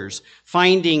grumblers,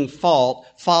 finding fault,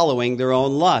 following their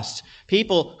own lusts.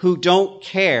 People who don't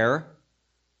care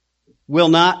will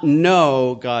not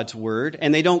know God's word,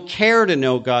 and they don't care to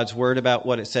know God's word about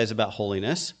what it says about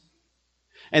holiness.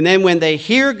 And then when they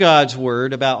hear God's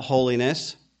word about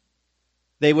holiness,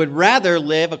 they would rather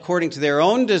live according to their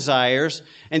own desires,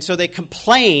 and so they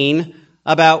complain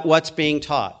about what's being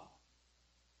taught.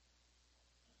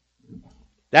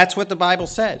 That's what the Bible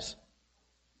says.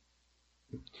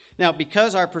 Now,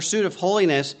 because our pursuit of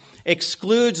holiness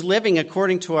excludes living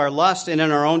according to our lust and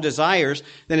in our own desires,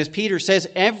 then as Peter says,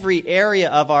 every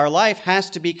area of our life has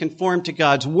to be conformed to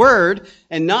God's word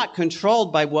and not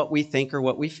controlled by what we think or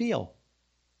what we feel.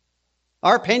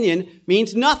 Our opinion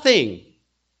means nothing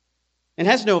and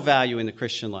has no value in the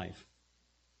Christian life.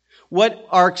 What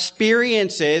our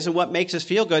experience is and what makes us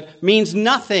feel good means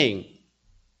nothing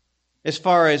as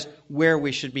far as where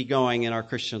we should be going in our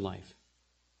Christian life.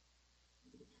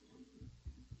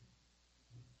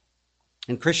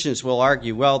 And Christians will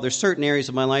argue, well, there's certain areas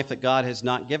of my life that God has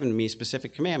not given me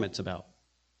specific commandments about.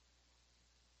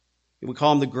 We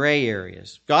call them the gray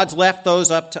areas. God's left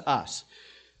those up to us.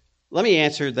 Let me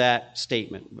answer that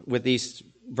statement with these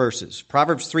verses.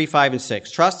 Proverbs 3, 5, and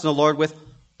 6. Trust in the Lord with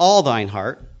all thine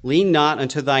heart. Lean not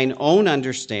unto thine own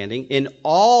understanding. In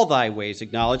all thy ways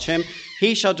acknowledge him.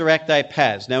 He shall direct thy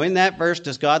paths. Now, in that verse,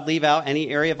 does God leave out any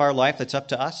area of our life that's up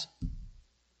to us?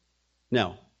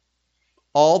 No.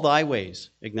 All thy ways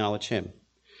acknowledge him.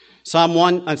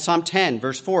 Psalm 10,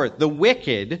 verse 4. The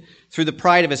wicked, through the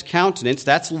pride of his countenance,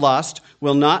 that's lust,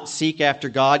 will not seek after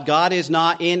God. God is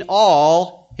not in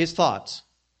all his thoughts.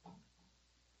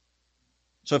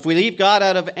 So if we leave God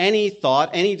out of any thought,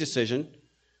 any decision,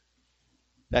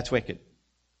 that's wicked.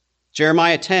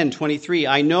 Jeremiah 10, 23.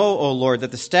 I know, O Lord,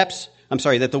 that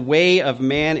the way of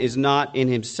man is not in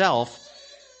himself,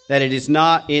 that it is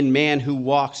not in man who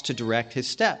walks to direct his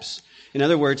steps. In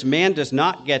other words, man does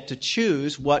not get to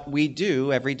choose what we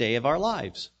do every day of our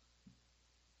lives.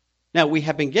 Now, we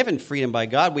have been given freedom by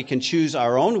God. We can choose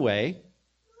our own way,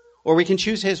 or we can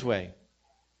choose his way.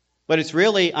 But it's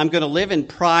really, I'm going to live in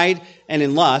pride and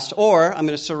in lust, or I'm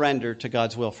going to surrender to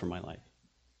God's will for my life.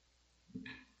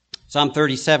 Psalm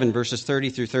 37, verses 30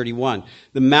 through 31.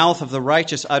 The mouth of the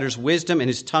righteous utters wisdom, and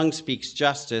his tongue speaks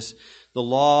justice. The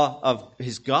law of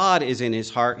his God is in his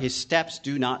heart. His steps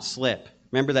do not slip.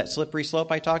 Remember that slippery slope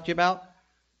I talked to you about?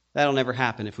 That'll never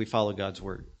happen if we follow God's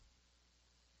word.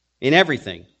 In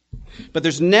everything. But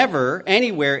there's never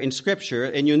anywhere in Scripture,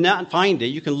 and you'll not find it,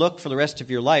 you can look for the rest of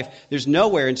your life, there's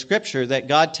nowhere in Scripture that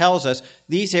God tells us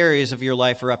these areas of your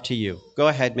life are up to you. Go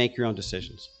ahead, make your own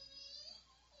decisions.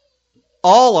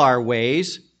 All our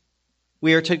ways,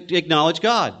 we are to acknowledge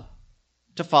God,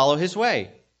 to follow his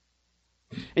way.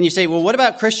 And you say, well, what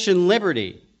about Christian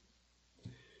liberty?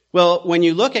 Well, when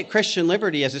you look at Christian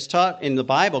liberty as it's taught in the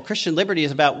Bible, Christian liberty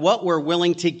is about what we're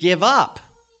willing to give up.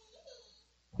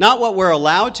 Not what we're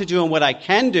allowed to do and what I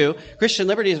can do. Christian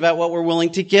liberty is about what we're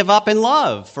willing to give up in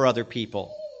love for other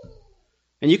people.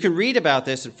 And you can read about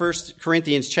this in 1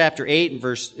 Corinthians chapter 8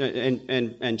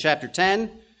 and chapter 10.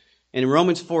 And in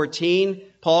Romans 14,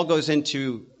 Paul goes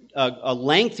into a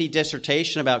lengthy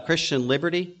dissertation about Christian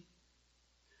liberty.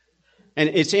 And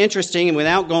it's interesting, and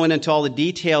without going into all the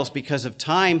details because of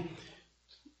time,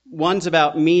 one's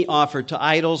about meat offered to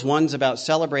idols, one's about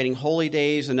celebrating holy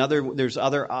days, and there's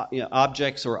other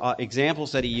objects or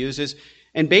examples that he uses.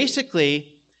 And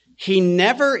basically, he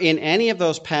never in any of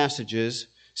those passages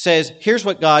says, here's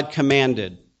what God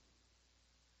commanded.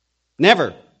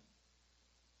 Never.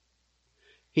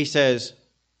 He says,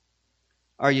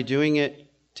 are you doing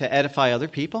it to edify other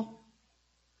people?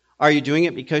 Are you doing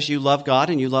it because you love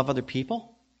God and you love other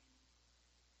people?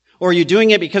 Or are you doing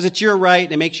it because it's your right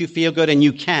and it makes you feel good and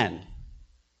you can?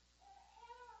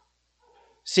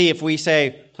 See, if we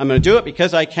say, I'm going to do it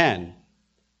because I can,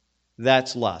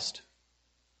 that's lust.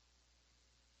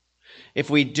 If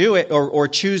we do it or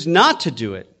choose not to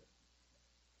do it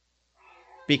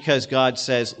because God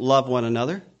says, love one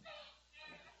another,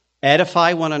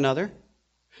 edify one another,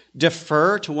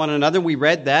 defer to one another. We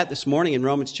read that this morning in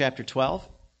Romans chapter 12.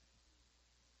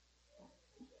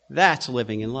 That's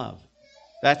living in love.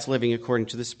 That's living according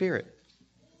to the Spirit.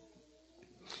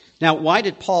 Now, why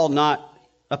did Paul not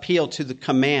appeal to the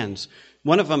commands?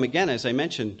 One of them, again, as I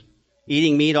mentioned,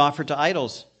 eating meat offered to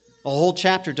idols. A whole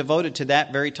chapter devoted to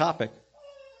that very topic.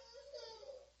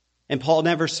 And Paul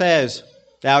never says,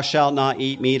 thou shalt not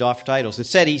eat meat offered to idols.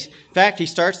 Instead, he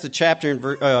starts the chapter in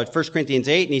 1 Corinthians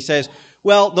 8, and he says,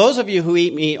 well, those of you who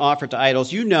eat meat offered to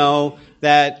idols, you know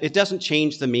that it doesn't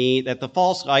change the meat, that the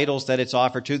false idols that it's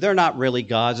offered to, they're not really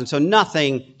gods, and so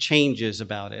nothing changes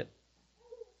about it.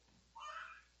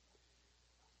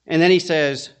 And then he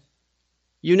says,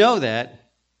 you know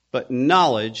that, but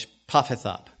knowledge puffeth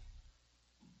up.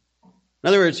 In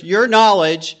other words, your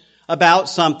knowledge about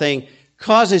something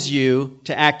causes you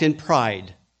to act in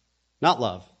pride. not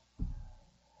love.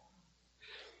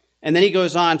 And then he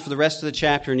goes on for the rest of the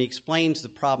chapter and he explains the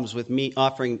problems with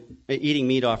eating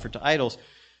meat offered to idols.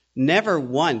 Never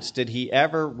once did he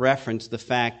ever reference the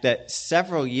fact that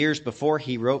several years before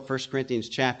he wrote 1 Corinthians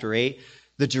chapter 8,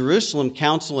 the Jerusalem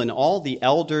Council and all the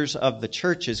elders of the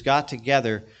churches got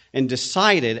together and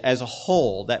decided as a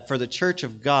whole that for the church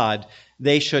of God,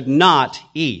 they should not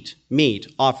eat meat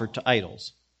offered to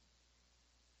idols.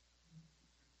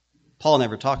 Paul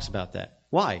never talks about that.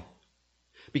 Why?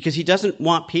 Because he doesn't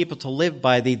want people to live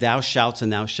by the thou shalt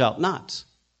and thou shalt nots.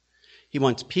 He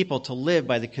wants people to live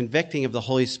by the convicting of the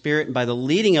Holy Spirit and by the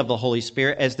leading of the Holy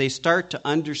Spirit as they start to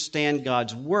understand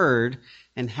God's word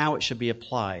and how it should be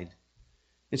applied.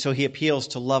 And so he appeals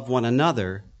to love one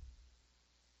another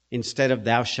instead of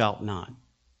thou shalt not.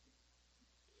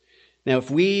 Now,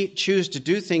 if we choose to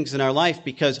do things in our life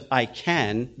because I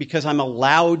can, because I'm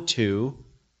allowed to,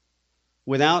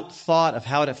 without thought of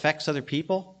how it affects other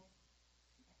people,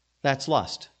 that's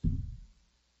lust.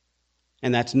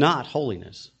 And that's not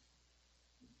holiness.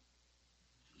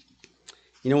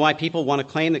 You know why people want to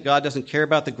claim that God doesn't care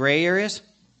about the gray areas?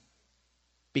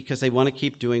 Because they want to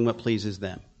keep doing what pleases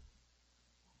them.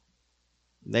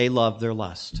 They love their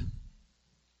lust.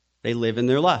 They live in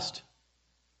their lust.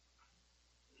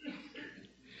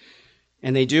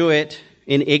 And they do it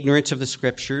in ignorance of the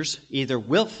Scriptures, either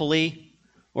willfully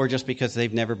or just because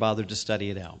they've never bothered to study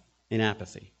it out, in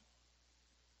apathy.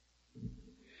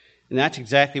 And that's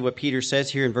exactly what Peter says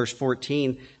here in verse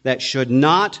 14, that should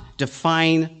not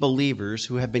define believers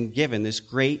who have been given this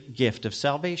great gift of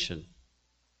salvation.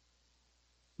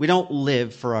 We don't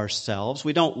live for ourselves.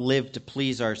 We don't live to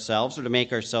please ourselves or to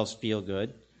make ourselves feel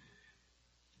good.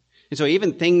 And so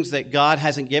even things that God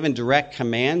hasn't given direct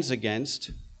commands against,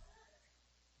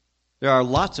 there are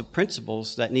lots of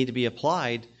principles that need to be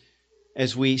applied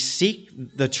as we seek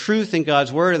the truth in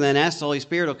God's word and then ask the Holy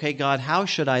Spirit, okay, God, how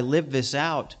should I live this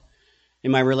out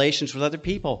in my relations with other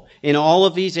people? In all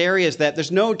of these areas that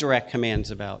there's no direct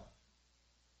commands about.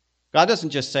 God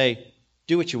doesn't just say,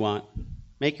 do what you want,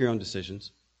 make your own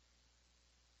decisions.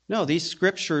 No, these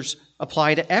scriptures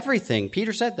apply to everything.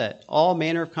 Peter said that, all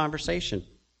manner of conversation.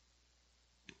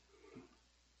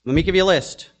 Let me give you a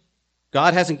list.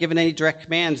 God hasn't given any direct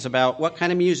commands about what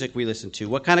kind of music we listen to,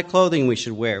 what kind of clothing we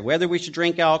should wear, whether we should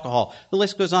drink alcohol. The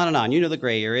list goes on and on. You know the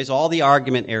gray areas, all the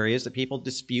argument areas that people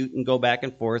dispute and go back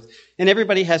and forth, and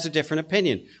everybody has a different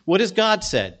opinion. What has God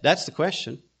said? That's the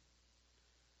question.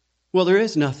 Well, there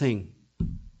is nothing.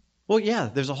 Well, yeah,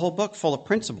 there's a whole book full of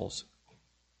principles.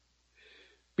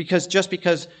 Because just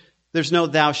because there's no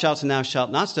thou shalt and thou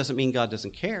shalt nots doesn't mean God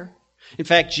doesn't care. In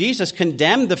fact, Jesus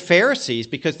condemned the Pharisees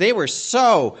because they were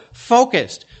so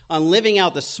focused on living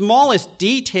out the smallest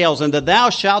details and the thou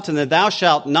shalt and the thou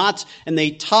shalt nots, and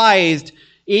they tithed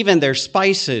even their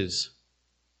spices.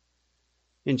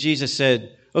 And Jesus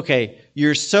said, okay,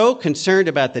 you're so concerned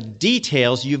about the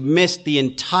details, you've missed the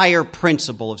entire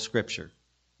principle of Scripture.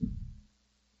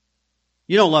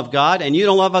 You don't love God and you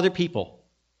don't love other people.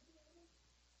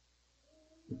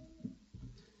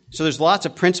 So there's lots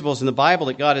of principles in the Bible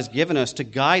that God has given us to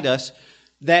guide us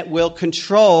that will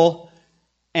control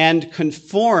and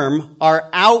conform our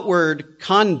outward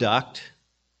conduct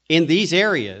in these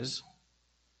areas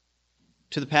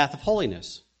to the path of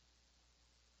holiness.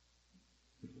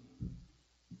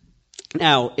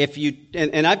 Now, if you,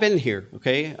 and I've been here,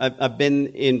 okay? I've been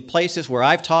in places where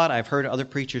I've taught, I've heard other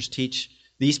preachers teach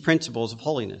these principles of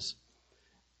holiness.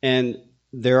 And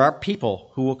there are people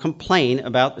who will complain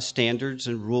about the standards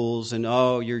and rules and,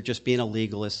 oh, you're just being a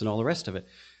legalist and all the rest of it.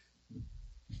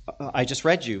 I just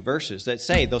read you verses that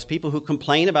say those people who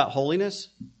complain about holiness,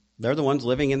 they're the ones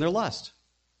living in their lust.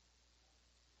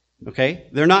 Okay?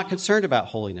 They're not concerned about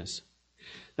holiness.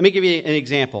 Let me give you an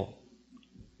example,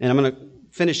 and I'm going to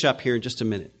finish up here in just a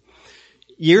minute.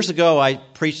 Years ago, I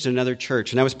preached in another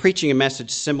church, and I was preaching a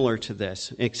message similar to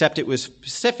this, except it was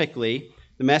specifically,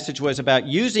 the message was about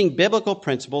using biblical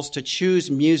principles to choose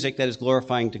music that is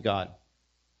glorifying to God.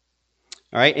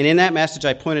 All right, and in that message,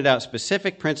 I pointed out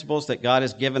specific principles that God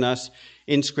has given us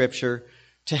in Scripture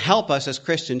to help us as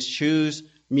Christians choose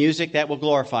music that will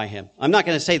glorify Him. I'm not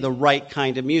going to say the right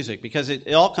kind of music, because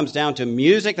it all comes down to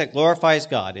music that glorifies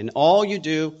God. In all you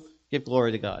do, give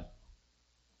glory to God.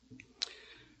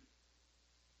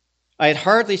 I had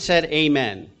hardly said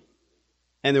amen,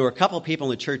 and there were a couple of people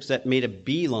in the church that made a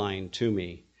beeline to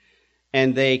me.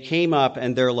 And they came up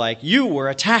and they're like, you were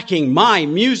attacking my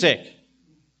music.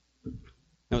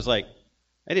 I was like,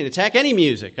 I didn't attack any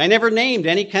music. I never named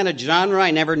any kind of genre. I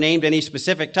never named any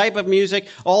specific type of music.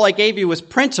 All I gave you was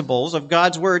principles of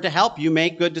God's word to help you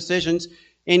make good decisions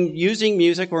in using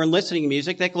music or in listening to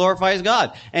music that glorifies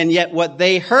God. And yet what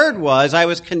they heard was I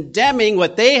was condemning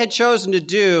what they had chosen to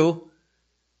do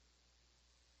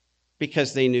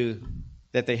because they knew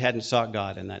that they hadn't sought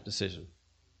God in that decision.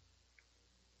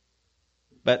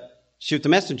 But shoot the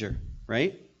messenger,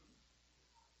 right?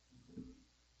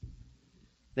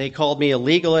 They called me a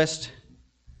legalist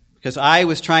because I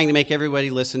was trying to make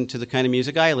everybody listen to the kind of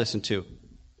music I listened to.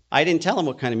 I didn't tell them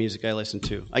what kind of music I listened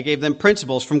to. I gave them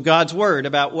principles from God's Word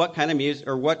about what kind of music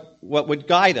or what would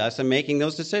guide us in making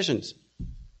those decisions.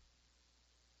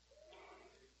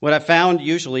 What I found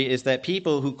usually is that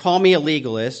people who call me a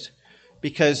legalist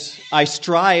because I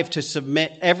strive to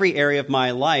submit every area of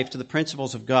my life to the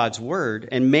principles of God's Word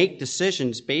and make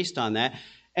decisions based on that,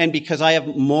 and because I have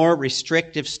more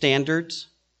restrictive standards,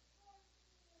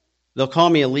 they'll call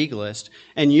me a legalist.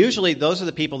 And usually those are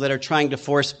the people that are trying to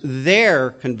force their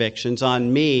convictions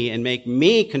on me and make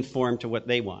me conform to what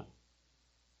they want.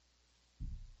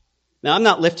 Now, I'm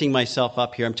not lifting myself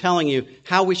up here. I'm telling you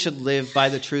how we should live by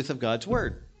the truth of God's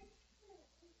Word.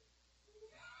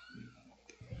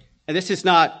 And this is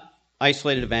not an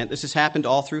isolated event. This has happened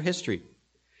all through history.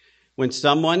 When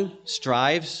someone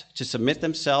strives to submit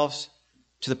themselves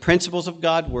to the principles of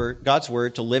God's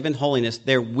Word, to live in holiness,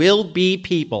 there will be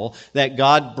people that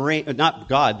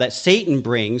that Satan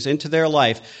brings into their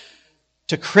life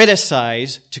to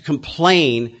criticize, to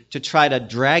complain, to try to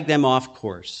drag them off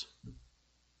course.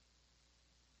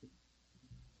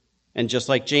 And just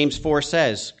like James 4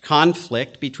 says,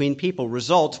 conflict between people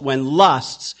results when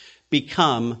lusts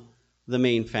become the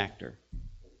main factor.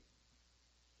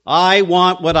 I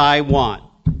want what I want.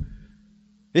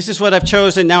 This is what I've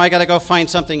chosen. Now I got to go find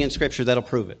something in Scripture that'll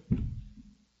prove it.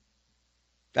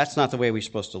 That's not the way we're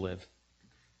supposed to live.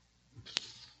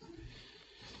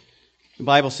 The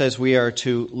Bible says we are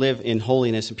to live in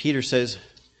holiness, and Peter says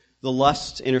the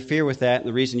lusts interfere with that, and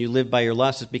the reason you live by your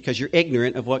lust is because you're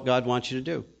ignorant of what God wants you to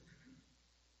do.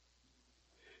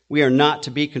 We are not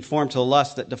to be conformed to the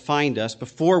lust that defined us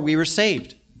before we were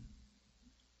saved.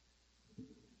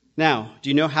 Now, do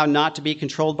you know how not to be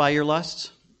controlled by your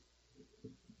lusts?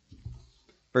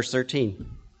 Verse 13.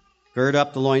 Gird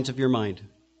up the loins of your mind.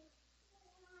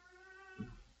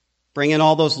 Bring in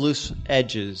all those loose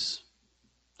edges,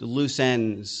 the loose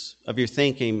ends of your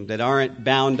thinking that aren't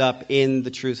bound up in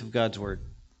the truth of God's Word.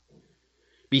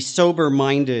 Be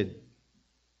sober-minded,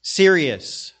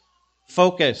 serious,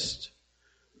 focused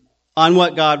on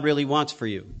what God really wants for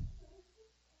you.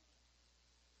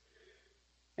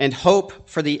 And hope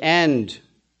for the end,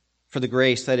 for the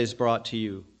grace that is brought to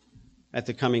you at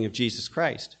the coming of Jesus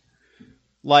Christ.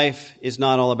 Life is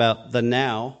not all about the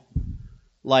now.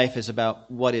 Life is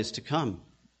about what is to come.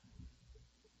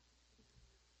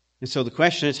 And so the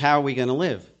question is, how are we going to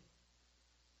live?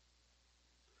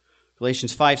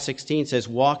 Galatians 5:16 says,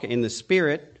 walk in the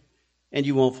Spirit, and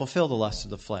you won't fulfill the lusts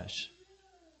of the flesh.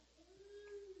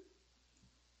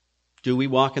 Do we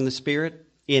walk in the Spirit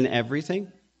in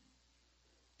everything?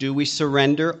 Do we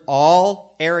surrender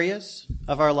all areas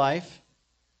of our life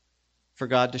for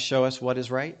God to show us what is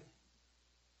right?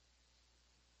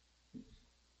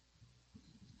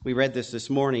 We read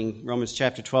this morning, Romans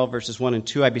chapter 12, verses 1 and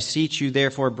 2. I beseech you,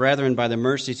 therefore, brethren, by the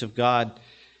mercies of God,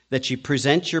 that you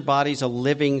present your bodies a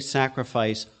living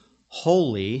sacrifice,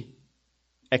 holy,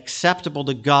 acceptable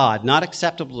to God, not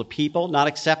acceptable to people, not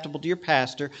acceptable to your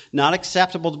pastor, not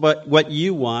acceptable to what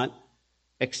you want,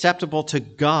 acceptable to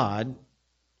God,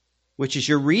 which is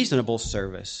your reasonable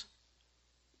service.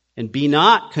 And be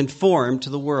not conformed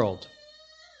to the world,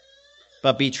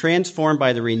 but be transformed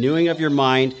by the renewing of your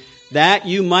mind, that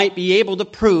you might be able to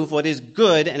prove what is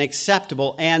good and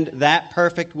acceptable and that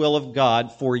perfect will of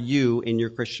God for you in your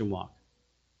Christian walk.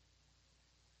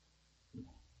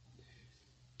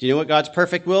 Do you know what God's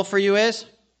perfect will for you is?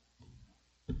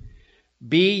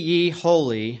 Be ye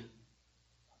holy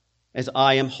as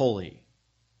I am holy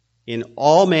in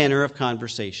all manner of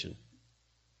conversation.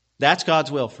 That's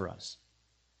God's will for us.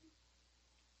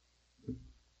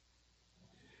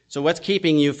 So what's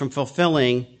keeping you from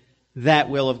fulfilling that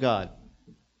will of God?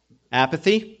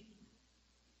 Apathy?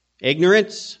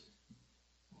 Ignorance?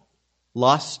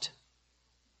 Lust?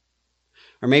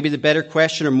 Or maybe the better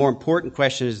question or more important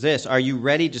question is this: are you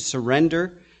ready to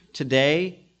surrender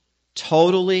today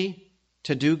totally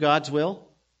to do God's will?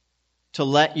 To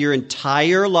let your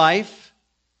entire life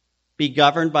be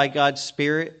governed by God's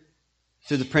Spirit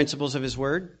through the principles of His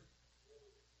Word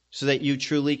so that you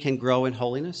truly can grow in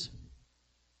holiness?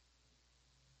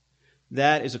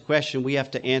 That is a question we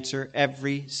have to answer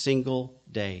every single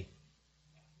day.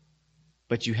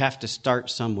 But you have to start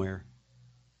somewhere.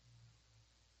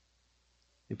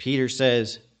 And Peter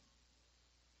says,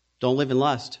 Don't live in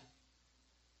lust.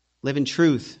 Live in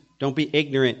truth. Don't be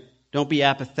ignorant. Don't be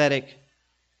apathetic.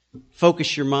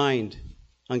 Focus your mind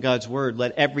on God's word.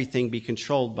 Let everything be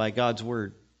controlled by God's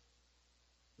word.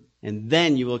 And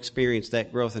then you will experience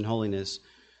that growth in holiness,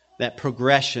 that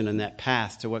progression and that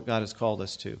path to what God has called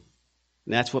us to.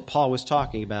 And that's what Paul was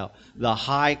talking about, the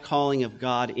high calling of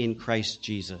God in Christ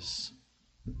Jesus.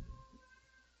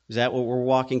 Is that what we're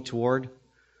walking toward?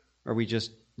 Or are we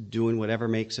just doing whatever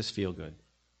makes us feel good?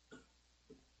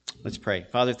 Let's pray.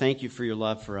 Father, thank you for your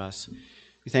love for us.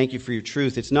 We thank you for your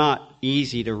truth. It's not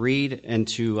easy to read and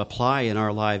to apply in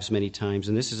our lives many times,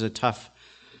 and this is a tough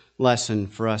lesson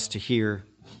for us to hear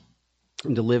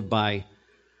and to live by.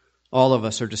 All of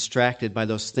us are distracted by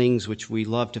those things which we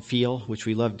love to feel, which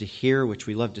we love to hear, which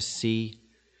we love to see,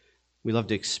 we love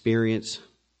to experience.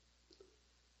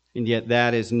 And yet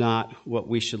that is not what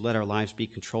we should let our lives be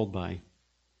controlled by.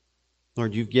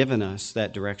 Lord, you've given us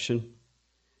that direction.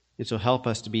 And so help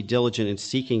us to be diligent in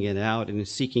seeking it out and in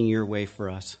seeking your way for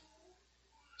us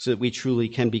so that we truly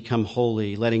can become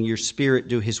holy, letting your Spirit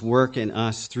do his work in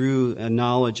us through a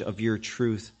knowledge of your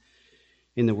truth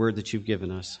in the word that you've given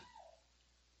us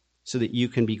so that you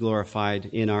can be glorified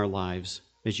in our lives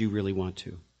as you really want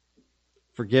to.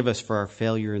 Forgive us for our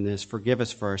failure in this. Forgive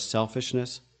us for our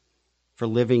selfishness, for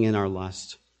living in our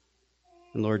lust.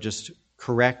 And Lord, just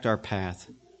correct our path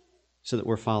so that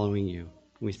we're following you.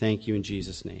 We thank you in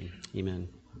Jesus' name. Amen.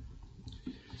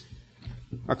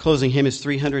 Our closing hymn is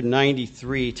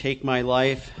 393, Take My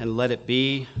Life and Let It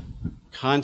Be.